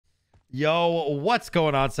Yo, what's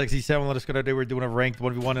going on, Sexy 7? Let us go today. We're doing a ranked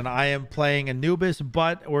 1v1, and I am playing Anubis,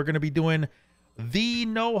 but we're going to be doing the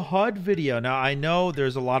no HUD video. Now, I know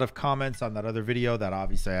there's a lot of comments on that other video that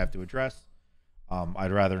obviously I have to address.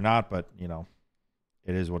 I'd rather not, but, you know,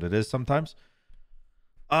 it is what it is sometimes.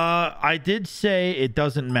 I did say it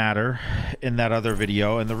doesn't matter in that other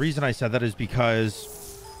video, and the reason I said that is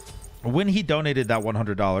because when he donated that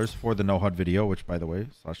 $100 for the no HUD video, which, by the way,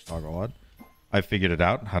 /toggle HUD, I figured it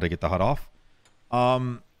out, how to get the HUD off.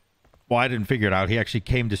 Well, I didn't figure it out. He actually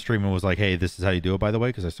came to stream and was like, hey, this is how you do it, by the way,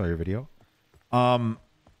 because I saw your video. I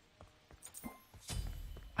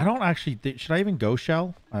don't actually... Should I even go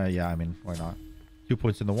shell? Yeah, I mean, why not? 2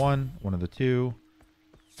 points in the one in the two.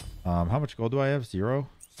 How much gold do I have? 0?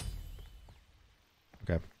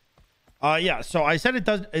 Okay. Yeah, so I said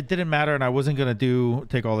it didn't matter, and I wasn't going to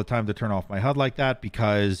take all the time to turn off my HUD like that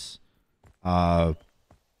because...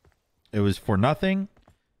 it was for nothing,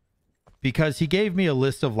 because he gave me a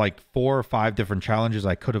list of like 4 or 5 different challenges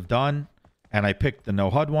I could have done, and I picked the no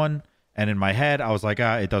HUD one, and in my head I was like,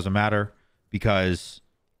 it doesn't matter because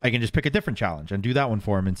I can just pick a different challenge and do that one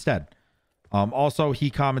for him instead. Also, he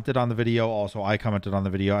commented on the video. Also, I commented on the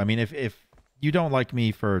video. I mean, if you don't like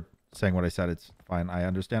me for saying what I said, it's fine. I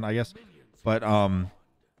understand, I guess. But I'm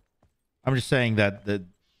just saying that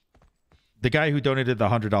the guy who donated the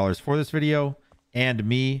 $100 for this video and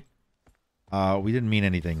me, we didn't mean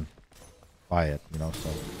anything by it, you know, so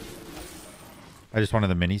I just wanted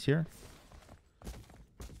the minis here.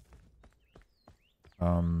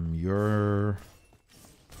 Are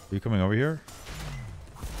you coming over here?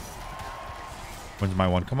 When's my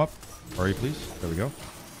one come up? Hurry, please. There we go.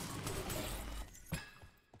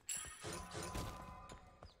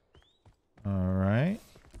 All right.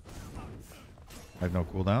 I have no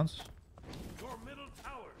cooldowns.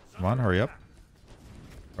 Come on, hurry up.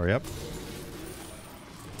 Hurry up.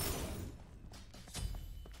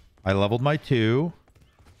 I leveled my 2.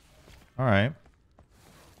 All right.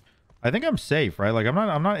 I think I'm safe, right? Like I'm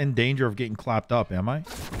not in danger of getting clapped up, am I?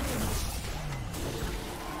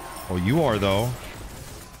 Oh, you are though.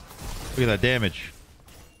 Look at that damage.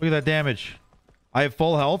 Look at that damage. I have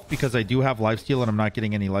full health because I do have lifesteal, and I'm not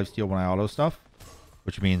getting any lifesteal when I auto stuff,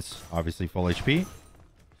 which means obviously full HP.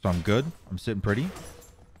 So I'm good. I'm sitting pretty.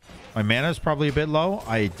 My mana is probably a bit low.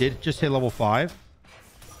 I did just hit level 5.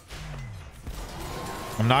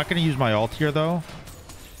 I'm not going to use my ult here, though.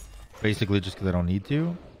 Basically, just because I don't need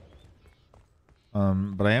to.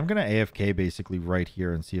 But I am going to AFK basically right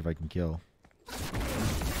here and see if I can kill.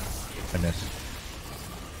 I missed.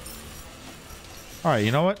 Alright,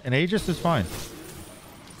 you know what? An Aegis is fine.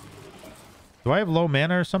 Do I have low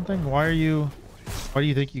mana or something? Why do you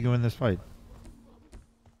think you can win this fight?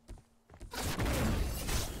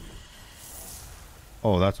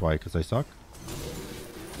 Oh, that's why, because I suck.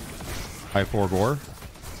 I have 4 gore.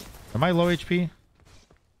 Am I low HP?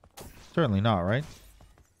 Certainly not, right?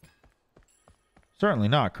 Certainly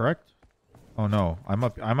not, correct? Oh no, I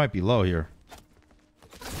might be low here.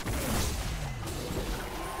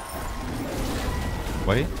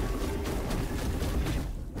 Wait.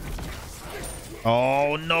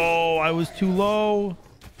 Oh no, I was too low.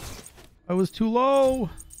 I was too low.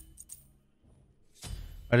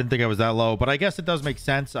 I didn't think I was that low, but I guess it does make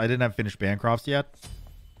sense. I didn't have finished Bancrofts yet.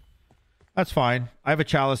 That's fine. I have a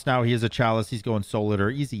Chalice now. He has a Chalice. He's going Soul Litter.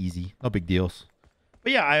 Easy, easy. No big deals.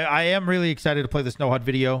 But yeah, I am really excited to play this no HUD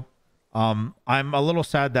video. I'm a little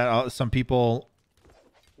sad that some people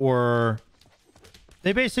were...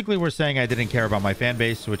 They basically were saying I didn't care about my fan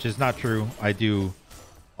base, which is not true. I do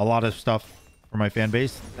a lot of stuff for my fan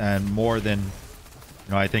base, and more than,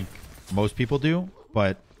 you know, I think most people do.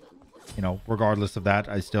 But, you know, regardless of that,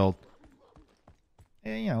 I still...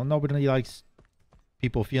 You know, nobody likes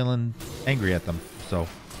people feeling angry at them. So,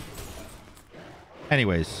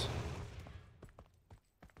 anyways,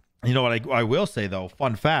 you know what I will say though,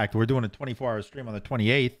 fun fact, we're doing a 24-hour stream on the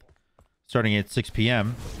 28th starting at 6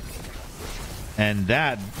 p.m. and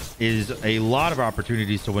that is a lot of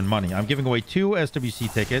opportunities to win money. I'm giving away 2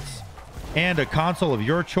 SWC tickets and a console of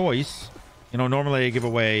your choice. You know, normally I give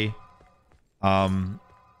away like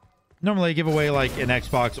an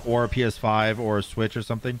Xbox or a PS5 or a Switch or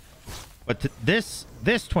something. But this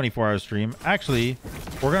 24-hour stream, actually,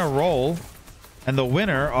 we're gonna roll, and the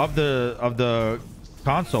winner of the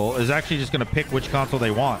console is actually just gonna pick which console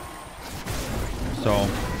they want. So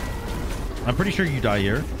I'm pretty sure you die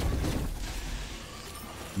here.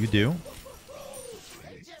 You do.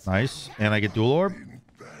 Nice, and I get Duel Orb.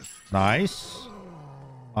 Nice.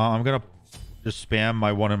 I'm gonna just spam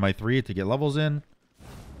my 1 and my 3 to get levels in.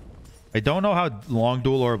 I don't know how long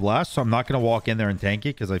Duel Orb lasts, so I'm not going to walk in there and tank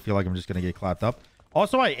it because I feel like I'm just going to get clapped up.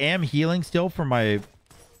 Also, I am healing still from my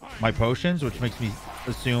potions, which makes me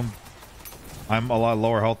assume I'm a lot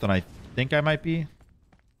lower health than I think I might be.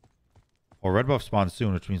 Well, red buff spawns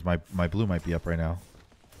soon, which means my blue might be up right now.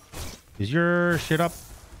 Is your shit up?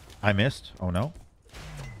 I missed. Oh, no.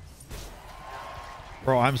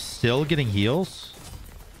 Bro, I'm still getting heals.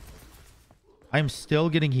 I'm still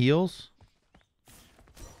getting heals.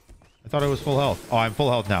 I thought I was full health. Oh, I'm full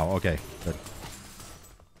health now. Okay, good.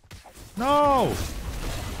 No!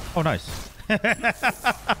 Oh, nice.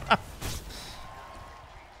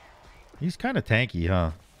 He's kind of tanky,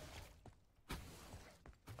 huh?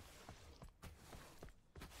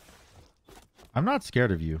 I'm not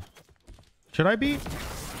scared of you. Should I be?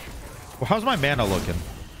 Well, how's my mana looking?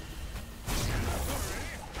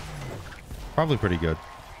 Probably pretty good.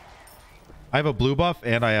 I have a blue buff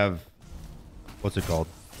and I have... What's it called?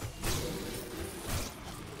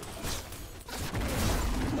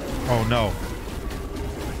 Oh, no.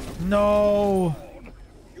 No.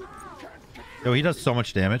 Yo, he does so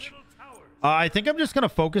much damage. I think I'm just going to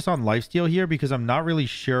focus on lifesteal here because I'm not really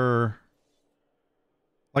sure.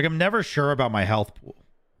 Like, I'm never sure about my health pool.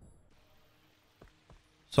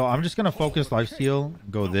 So I'm just going to focus lifesteal.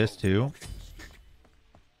 Go this too.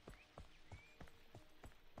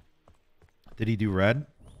 Did he do red?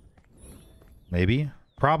 Maybe.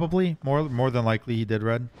 Probably. More than likely he did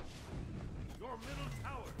red.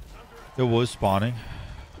 It was spawning.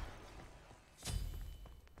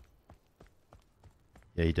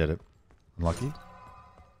 Yeah, he did it. Unlucky.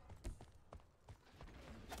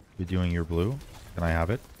 You're doing your blue. Can I have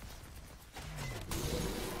it?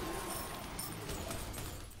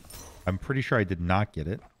 I'm pretty sure I did not get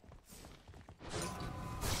it.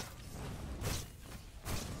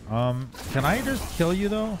 Can I just kill you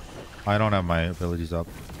though? I don't have my abilities up.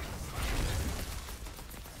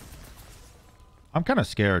 I'm kind of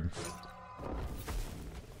scared.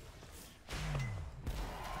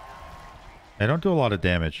 I don't do a lot of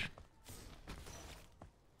damage.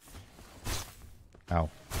 Ow.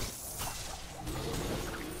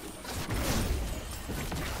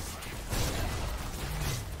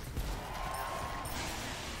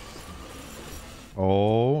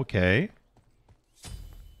 Okay.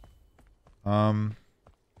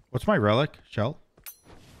 What's my relic? Shell?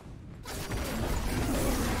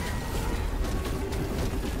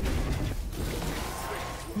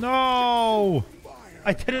 No!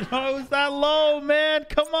 I didn't know it was that low, man!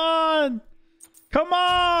 Come on! Come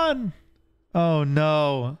on! Oh,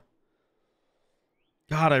 no.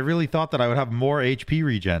 God, I really thought that I would have more HP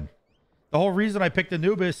regen. The whole reason I picked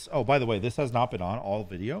Anubis... Oh, by the way, this has not been on all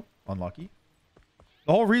video. Unlucky.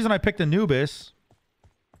 The whole reason I picked Anubis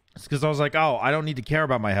is because I was like, oh, I don't need to care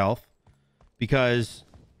about my health because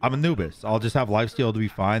I'm Anubis. I'll just have lifesteal to be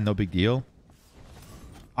fine. No big deal.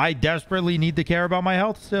 I desperately need to care about my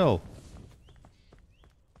health still.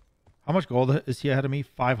 How much gold is he ahead of me?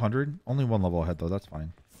 500? Only one level ahead, though. That's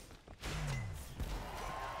fine.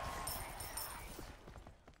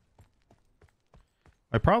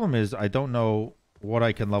 My problem is I don't know what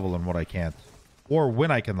I can level and what I can't. Or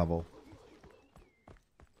when I can level.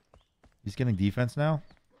 He's getting defense now.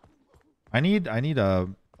 I need a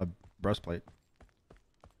breastplate.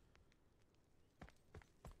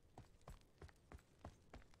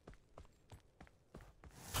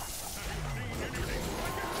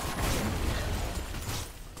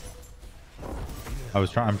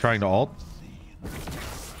 I'm trying to ult.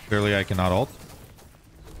 Clearly I cannot ult.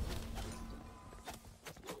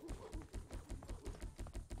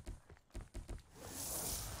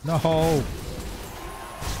 No.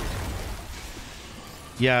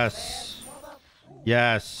 Yes.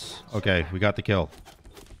 Yes. Okay, we got the kill.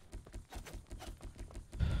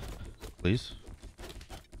 Please.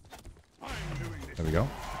 There we go.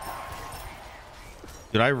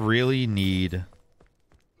 Dude, I really need...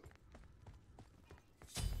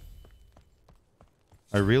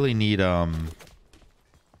 what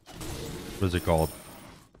is it called?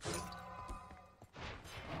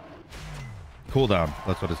 Cooldown.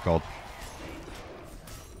 That's what it's called.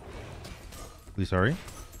 Please hurry.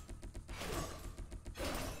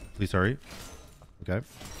 Please hurry. Okay.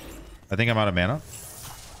 I think I'm out of mana.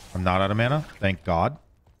 I'm not out of mana. Thank God.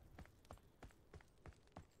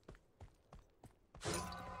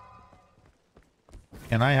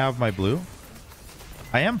 Can I have my blue?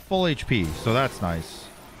 I am full HP, so that's nice.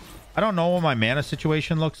 I don't know what my mana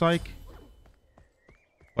situation looks like,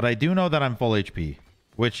 but I do know that I'm full HP,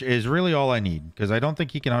 which is really all I need, because I don't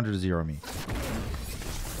think he can 100-0 me.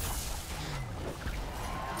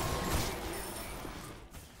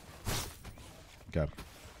 Okay.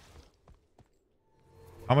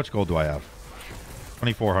 How much gold do I have?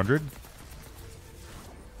 2,400.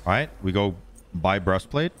 All right, we go buy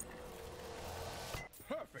breastplate.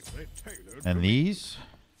 And these.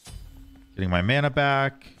 Getting my mana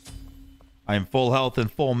back. I'm full health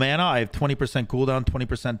and full mana. I have 20% cooldown,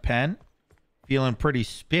 20% pen. Feeling pretty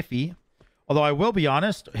spiffy. Although I will be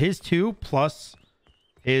honest, his 2 plus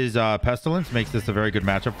his pestilence makes this a very good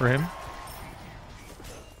matchup for him.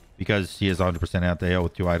 Because he is 100% anti-AO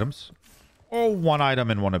with 2 items. Or 1 item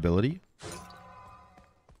and 1 ability.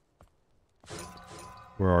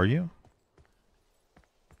 Where are you?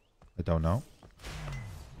 I don't know.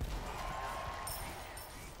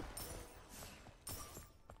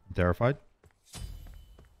 I'm terrified.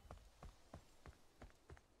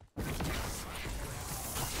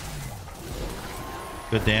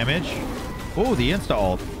 Good damage. Oh, the insta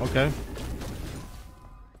ult. Okay.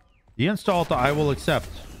 The insta ult I will accept.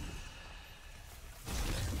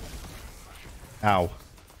 Ow.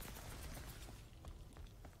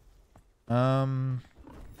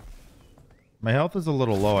 My health is a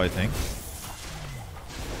little low, I think.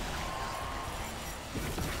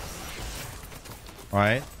 All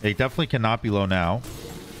right. They definitely cannot be low now.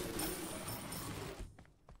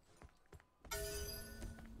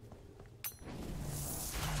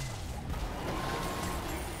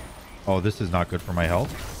 Oh, this is not good for my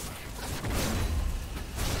health.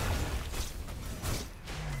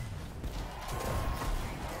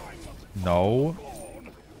 No.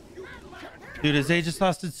 Dude, his Aegis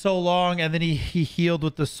lasted so long, and then he healed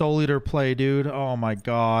with the Soul Eater play, dude. Oh my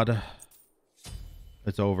god.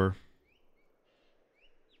 It's over.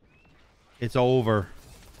 It's over.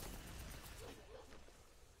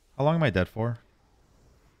 How long am I dead for?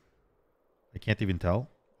 I can't even tell.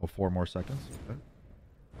 Oh, 4 more seconds. Okay.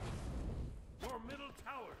 Your middle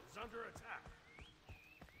tower is under attack.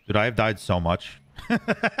 Dude, I have died so much.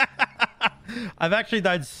 I've actually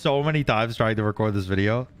died so many times trying to record this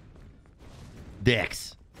video.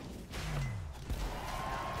 Dicks.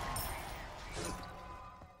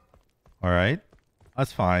 All right.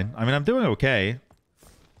 That's fine. I mean, I'm doing okay.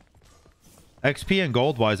 XP and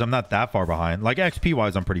gold wise, I'm not that far behind. Like XP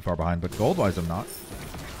wise, I'm pretty far behind, but gold wise, I'm not.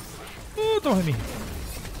 Oh, don't hit me.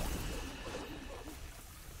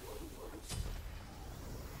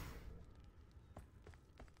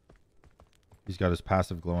 He's got his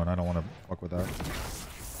passive glowing. I don't want to fuck with that.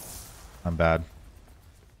 I'm bad.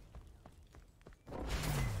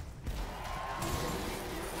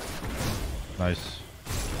 Nice.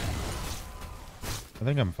 I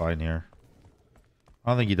think I'm fine here. I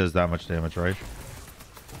don't think he does that much damage, right?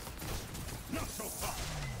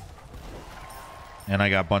 And I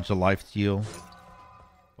got a bunch of life steal.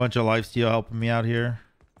 Bunch of life steal helping me out here.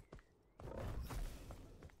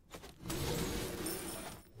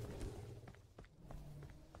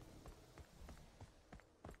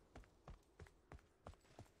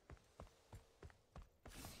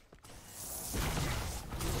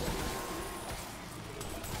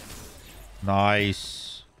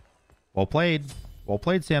 Nice. Well played. Well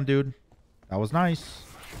played, SamDaDude. That was nice.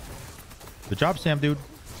 Good job, SamDaDude.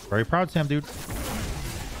 Very proud, SamDaDude.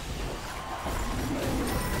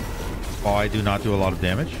 Oh, I do not do a lot of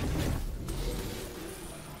damage.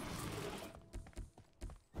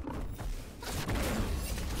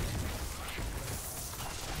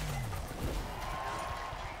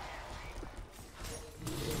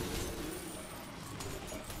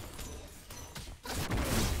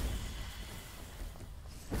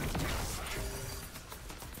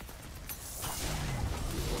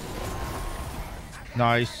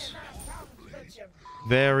 Nice.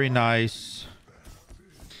 Very nice.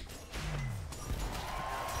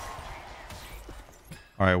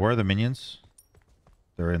 All right, where are the minions?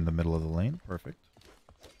 They're in the middle of the lane. Perfect.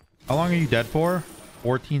 How long are you dead for?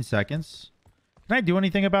 14 seconds. Can I do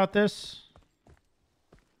anything about this?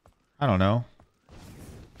 I don't know.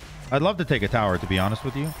 I'd love to take a tower, to be honest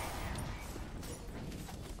with you.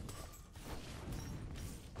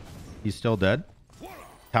 He's still dead.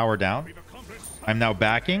 Tower down. I'm now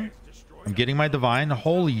backing. I'm getting my divine.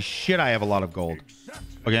 Holy shit, I have a lot of gold.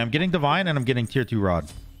 Okay, I'm getting divine and I'm getting tier 2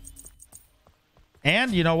 rod.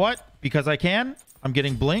 And you know what? Because I can, I'm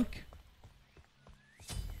getting blink.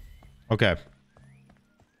 Okay.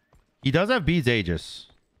 He does have beads Aegis.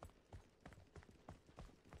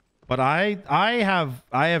 But I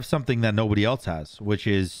have something that nobody else has, which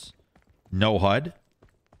is no HUD.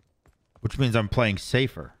 Which means I'm playing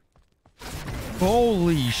safer.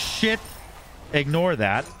 Holy shit. Ignore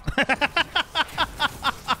that.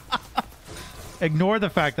 Ignore the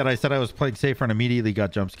fact that I said I was playing safer and immediately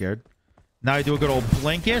got jump scared. Now I do a good old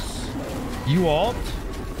Blinkus. You ult.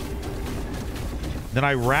 Then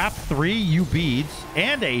I wrap 3 U beads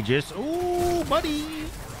and Aegis. Ooh, buddy.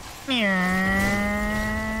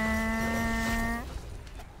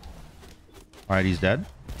 All right, he's dead.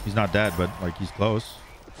 He's not dead, but like he's close.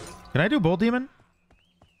 Can I do Bull Demon?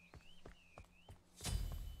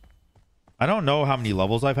 I don't know how many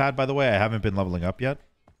levels I've had, by the way. I haven't been leveling up yet.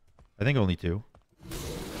 I think only 2. I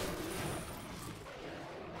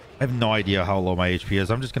have no idea how low my HP is.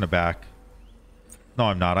 I'm just going to back. No,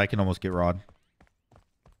 I'm not. I can almost get Rod.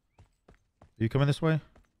 Are you coming this way?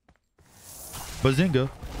 Bazinga.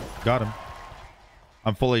 Got him.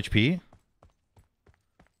 I'm full HP.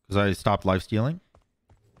 Because I stopped life stealing.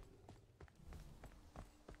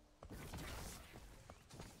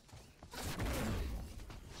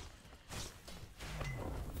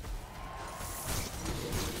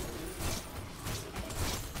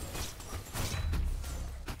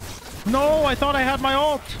 No, I thought I had my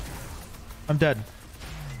ult. I'm dead.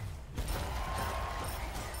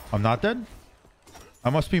 I'm not dead? I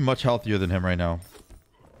must be much healthier than him right now.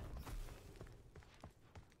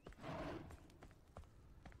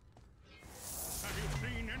 Have you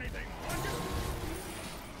seen anything like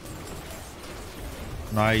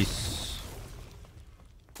it? Nice.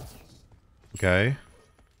 Okay.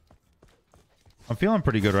 I'm feeling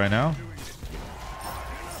pretty good right now.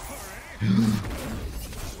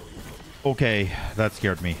 Okay, that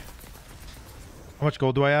scared me. How much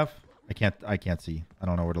gold do I have? I can't see. I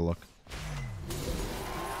don't know where to look.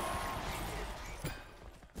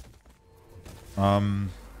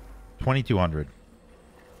 2200. All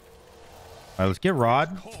right, let's get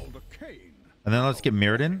Rod. And then let's get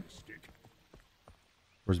Mirrodin.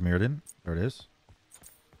 Where's Mirrodin? There it is.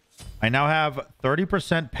 I now have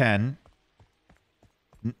 30% pen.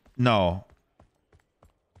 No.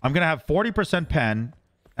 I'm going to have 40% pen.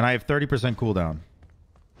 And I have 30% cooldown.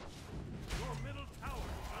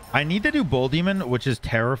 I need to do Bull Demon, which is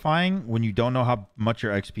terrifying when you don't know how much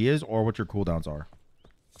your XP is or what your cooldowns are.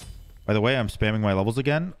 By the way, I'm spamming my levels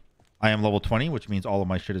again. I am level 20, which means all of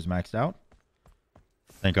my shit is maxed out.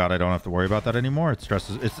 Thank God I don't have to worry about that anymore. It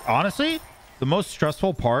stresses. It's honestly the most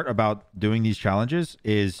stressful part about doing these challenges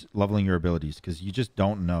is leveling your abilities because you just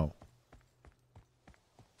don't know.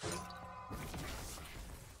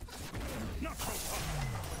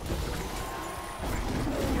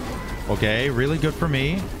 Okay, really good for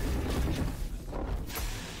me.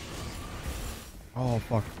 Oh,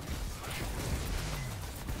 fuck.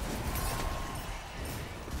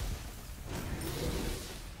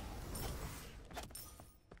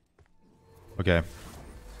 Okay.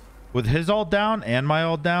 With his ult down and my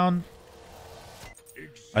ult down,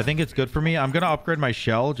 I think it's good for me. I'm going to upgrade my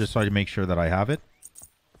shell just so I can make sure that I have it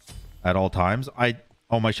at all times.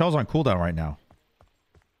 Oh, my shell's on cooldown right now.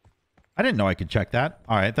 I didn't know I could check that.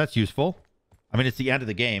 All right, that's useful. I mean, it's the end of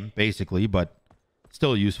the game, basically, but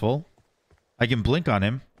still useful. I can blink on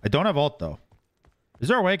him. I don't have ult, though. Is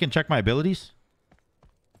there a way I can check my abilities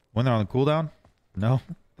when they're on the cooldown? No?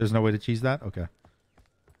 There's no way to cheese that? Okay.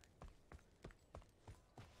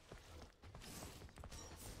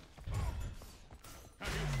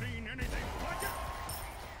 Have you seen anything like it?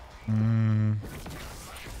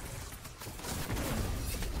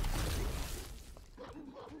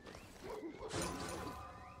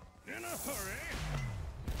 In a hurry.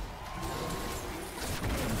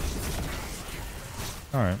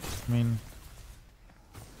 All right. I mean,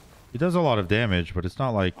 he does a lot of damage, but it's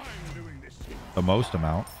not like the most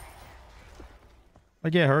amount.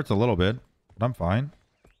 Like, yeah, it hurts a little bit, but I'm fine.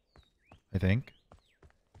 I think.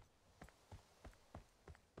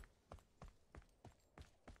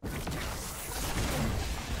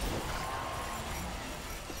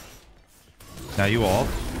 Now you all.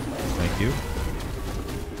 Thank you.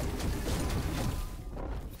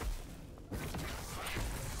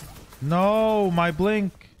 No, my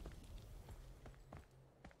blink.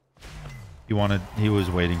 He was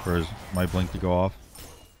waiting for my blink to go off.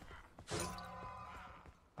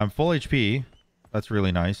 I'm full HP. That's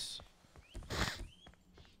really nice.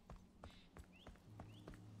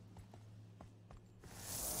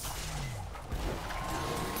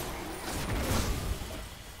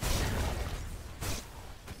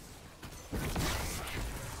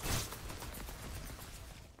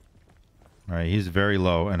 All right, he's very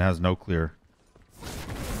low and has no clear.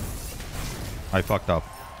 I fucked up.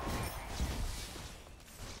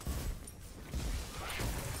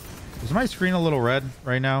 Is my screen a little red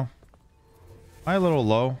right now? Am I a little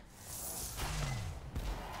low?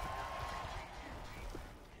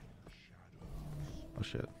 Oh,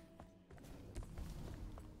 shit.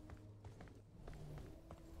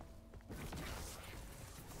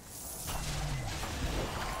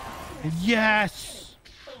 Yes!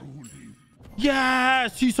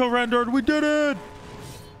 Yes! He surrendered! We did it!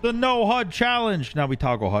 The no HUD challenge. Now we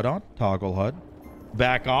toggle HUD on. Toggle HUD.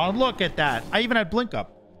 Back on. Look at that. I even had blink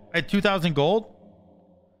up. At 2,000 gold.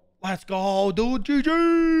 Let's go, dude.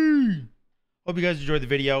 GG. Hope you guys enjoyed the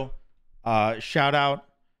video. Shout out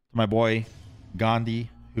to my boy Gandhi,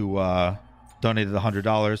 who donated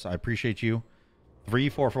 $100. I appreciate you.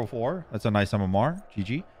 3444. That's a nice MMR.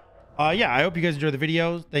 GG. Yeah, I hope you guys enjoyed the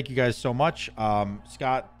video. Thank you guys so much.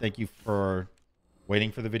 Scott, thank you for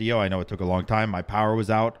waiting for the video. I know it took a long time. My power was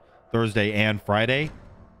out Thursday and Friday.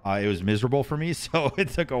 It was miserable for me, so it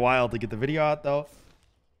took a while to get the video out, though.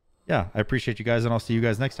 Yeah, I appreciate you guys, and I'll see you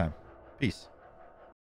guys next time. Peace.